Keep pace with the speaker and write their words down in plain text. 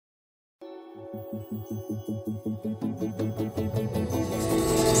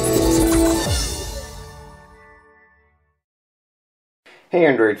Hey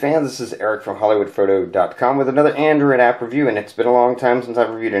Android fans, this is Eric from hollywoodfrodo.com with another Android app review, and it's been a long time since I've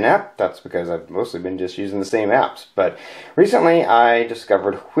reviewed an app. That's because I've mostly been just using the same apps. But recently I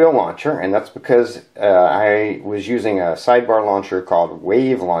discovered Wheel Launcher, and that's because I was using a sidebar launcher called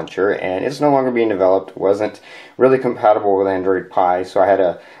Wave Launcher, and it's no longer being developed. It wasn't really compatible with Android Pie, so I had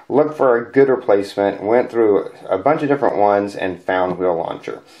to look for a good replacement, went through a bunch of different ones, and found Wheel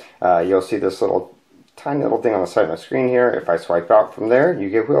Launcher. You'll see this tiny little thing on the side of my screen here. If I swipe out from there, you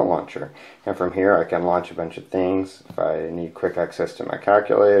get Wheel Launcher. And from here I can launch a bunch of things. If I need quick access to my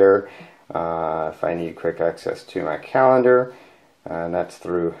calculator, if I need quick access to my calendar, and that's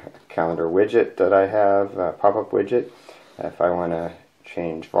through a calendar widget that I have, a pop-up widget. If I want to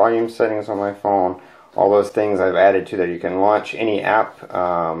change volume settings on my phone, all those things I've added to there. You can launch any app,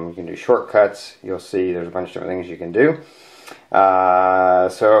 you can do shortcuts. You'll see there's a bunch of different things you can do.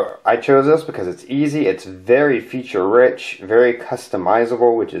 So I chose this because it's easy, it's very feature rich, very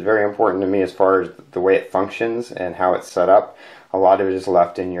customizable, which is very important to me as far as the way it functions and how it's set up. A lot of it is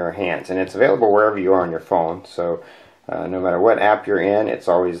left in your hands, and it's available wherever you are on your phone, so no matter what app you're in, it's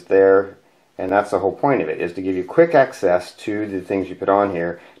always there. And that's the whole point of it, is to give you quick access to the things you put on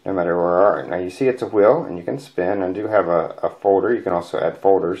here, no matter where you are. Now you see it's a wheel, and you can spin. I do have a folder. You can also add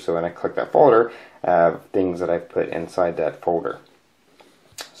folders, so when I click that folder, I have things that I've put inside that folder.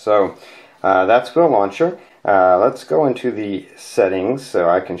 So that's Wheel Launcher. Let's go into the settings so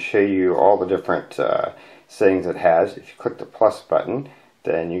I can show you all the different settings it has. If you click the plus button,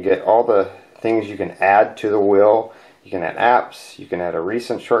 then you get all the things you can add to the wheel. You can add apps, you can add a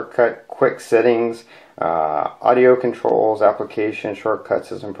recent shortcut, quick settings, audio controls, application shortcuts,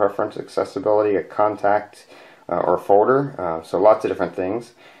 system preference, accessibility, a contact or folder, so lots of different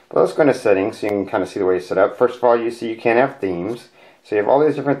things. But let's go into settings so you can kind of see the way it's set up. First of all, you see you can have themes. So you have all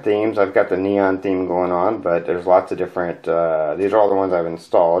these different themes. I've got the neon theme going on, but there's lots of different, these are all the ones I've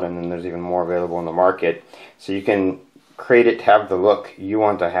installed, and then there's even more available in the market. So you can create it to have the look you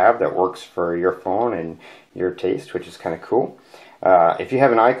want to have that works for your phone and your taste, which is kind of cool. If you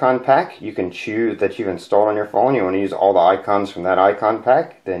have an icon pack, you can choose that you've installed on your phone. You want to use all the icons from that icon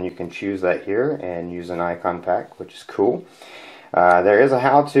pack, then you can choose that here and use an icon pack, which is cool. There is a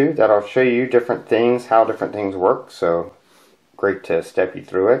how-to that'll show you different things, how different things work, so great to step you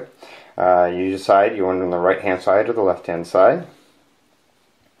through it. You decide you want it on the right hand side or the left hand side.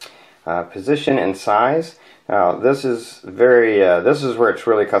 Position and size. Now this is this is where it's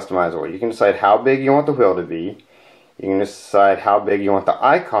really customizable. You can decide how big you want the wheel to be. You can decide how big you want the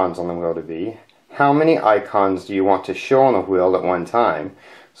icons on the wheel to be. How many icons do you want to show on the wheel at one time?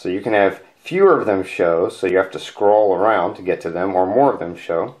 So you can have fewer of them show, so you have to scroll around to get to them, or more of them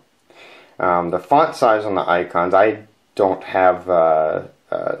show. The font size on the icons, I don't have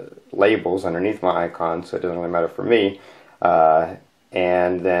labels underneath my icons, so it doesn't really matter for me.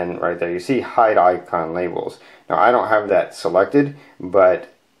 And then right there you see hide icon labels. Now I don't have that selected, but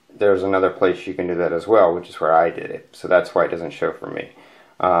there's another place you can do that as well, which is where I did it. So that's why it doesn't show for me.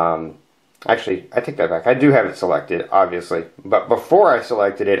 Actually, I take that back. I do have it selected, obviously. But before I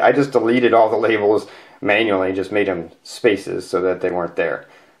selected it, I just deleted all the labels manually, just made them spaces so that they weren't there.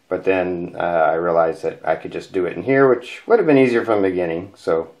 But then I realized that I could just do it in here, which would have been easier from the beginning.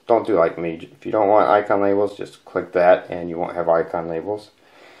 So don't do like me. If you don't want icon labels, just click that and you won't have icon labels.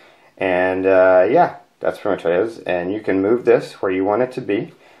 And yeah, that's pretty much what it is. And you can move this where you want it to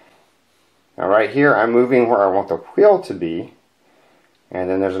be. Now right here, I'm moving where I want the wheel to be. And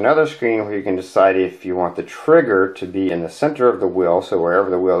then there's another screen where you can decide if you want the trigger to be in the center of the wheel, so wherever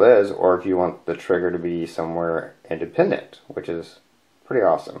the wheel is, or if you want the trigger to be somewhere independent, which is pretty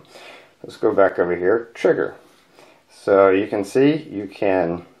awesome. Let's go back over here, trigger. So you can see you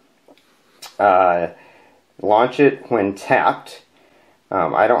can launch it when tapped.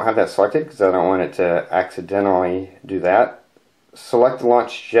 I don't have that selected because I don't want it to accidentally do that. Select the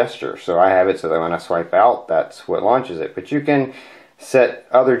launch gesture. So I have it so that when I swipe out, that's what launches it. But you can set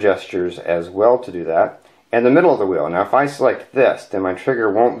other gestures as well to do that. And the middle of the wheel. Now if I select this, then my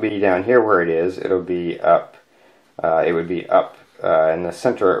trigger won't be down here where it is. It'll be up. It would be up in the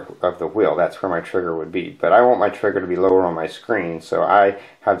center of the wheel. That's where my trigger would be. But I want my trigger to be lower on my screen, so I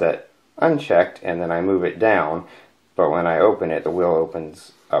have that unchecked and then I move it down. But when I open it, the wheel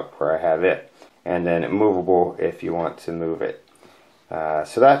opens up where I have it. And then movable if you want to move it.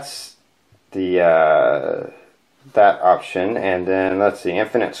 So that's the that option. And then let's see,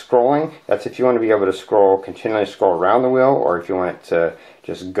 infinite scrolling. That's if you want to be able to continually scroll around the wheel, or if you want it to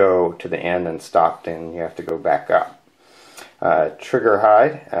just go to the end and stop, then you have to go back up. Trigger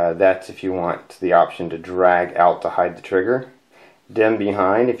hide, that's if you want the option to drag out to hide the trigger. Dim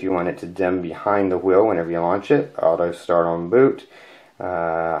behind, if you want it to dim behind the wheel whenever you launch it. Auto start on boot.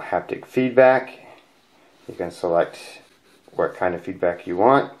 Haptic feedback, you can select what kind of feedback you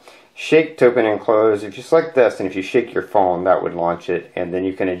want. Shake to open and close, if you select this and if you shake your phone, that would launch it, and then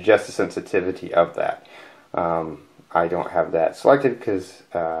you can adjust the sensitivity of that. I don't have that selected because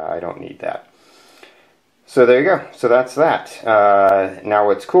I don't need that. So there you go. So that's that. Now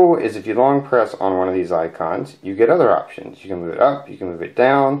what's cool is if you long press on one of these icons, you get other options. You can move it up, you can move it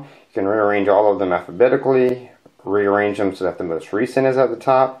down, you can rearrange all of them alphabetically, rearrange them so that the most recent is at the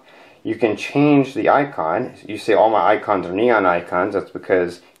top. You can change the icon. You see all my icons are neon icons. That's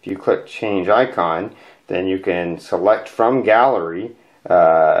because if you click change icon, then you can select from gallery.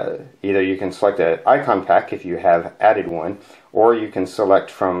 Either you can select an icon pack if you have added one, or you can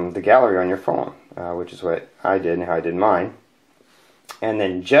select from the gallery on your phone, which is what I did and how I did mine. And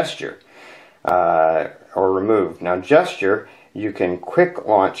then gesture, or remove. Now gesture, you can quick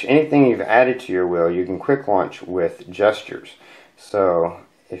launch anything you've added to your wheel. You can quick launch with gestures. So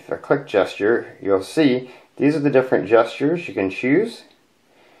if I click gesture, you'll see these are the different gestures you can choose.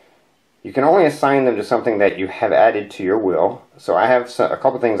 You can only assign them to something that you have added to your wheel. So I have a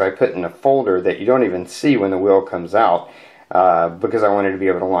couple things I put in a folder that you don't even see when the wheel comes out, because I wanted to be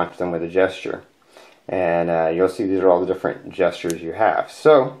able to launch them with a gesture. And you'll see these are all the different gestures you have.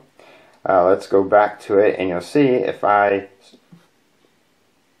 So let's go back to it, and you'll see if I...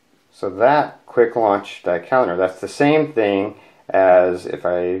 So that quick launch counter, that's the same thing as if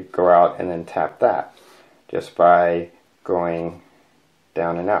I go out and then tap that, just by going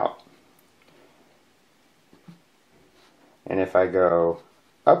down and out. And if I go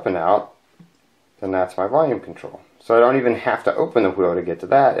up and out, then that's my volume control. So I don't even have to open the wheel to get to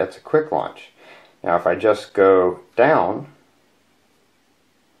that. That's a quick launch. Now if I just go down,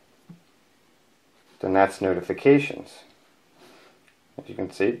 then that's notifications. As you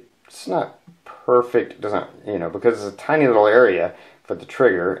can see, it's not perfect. It doesn't, because it's a tiny little area for the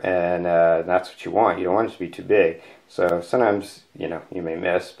trigger, and that's what you want. You don't want it to be too big. So sometimes, you may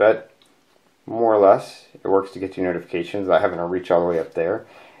miss, but more or less, it works to get you notifications without having to reach all the way up there.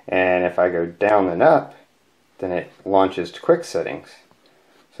 And if I go down and up, then it launches to quick settings.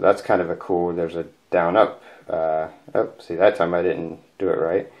 So that's kind of a cool, there's a down up. See, that time I didn't do it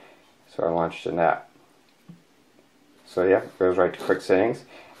right. So I launched in that. So yeah, it goes right to quick settings.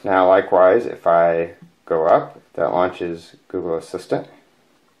 Now likewise, if I go up, that launches Google Assistant.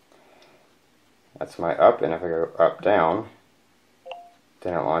 That's my up, and if I go up down,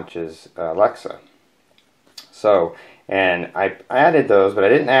 then it launches Alexa. So, and I added those, but I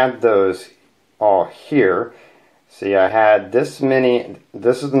didn't add those all here. See, I had this many.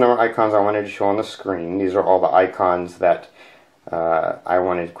 This is the number of icons I wanted to show on the screen. These are all the icons that I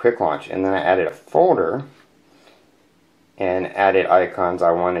wanted quick launch. And then I added a folder and added icons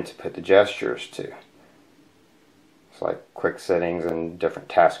I wanted to put the gestures to. It's like quick settings and different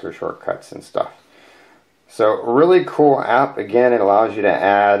tasker shortcuts and stuff. So really cool app. Again, it allows you to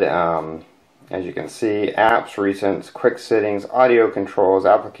add, as you can see, apps, recents, quick settings, audio controls,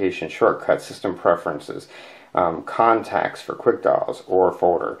 application shortcuts, system preferences, contacts for quick dials or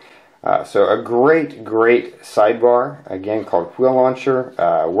folder. So a great sidebar, again called Wheel Launcher.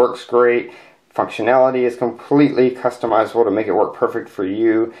 Works great. Functionality is completely customizable to make it work perfect for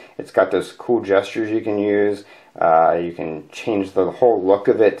you. It's got those cool gestures you can use. You can change the whole look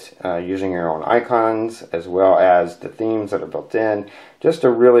of it using your own icons, as well as the themes that are built in. Just a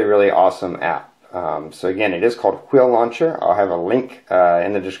really awesome app. So again, it is called Wheel Launcher. I'll have a link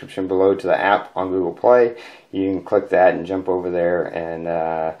in the description below to the app on Google Play. You can click that and jump over there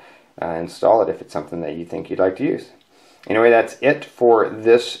and install it if it's something that you think you'd like to use. Anyway, that's it for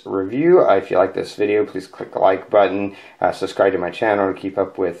this review. If you like this video, please click the like button. Subscribe to my channel to keep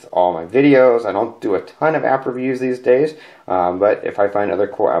up with all my videos. I don't do a ton of app reviews these days, but if I find other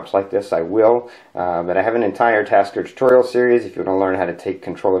cool apps like this, I will. But I have an entire Tasker tutorial series if you want to learn how to take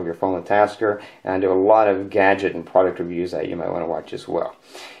control of your phone with Tasker. And I do a lot of gadget and product reviews that you might want to watch as well.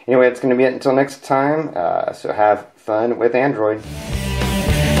 Anyway, that's going to be it until next time. So have fun with Android.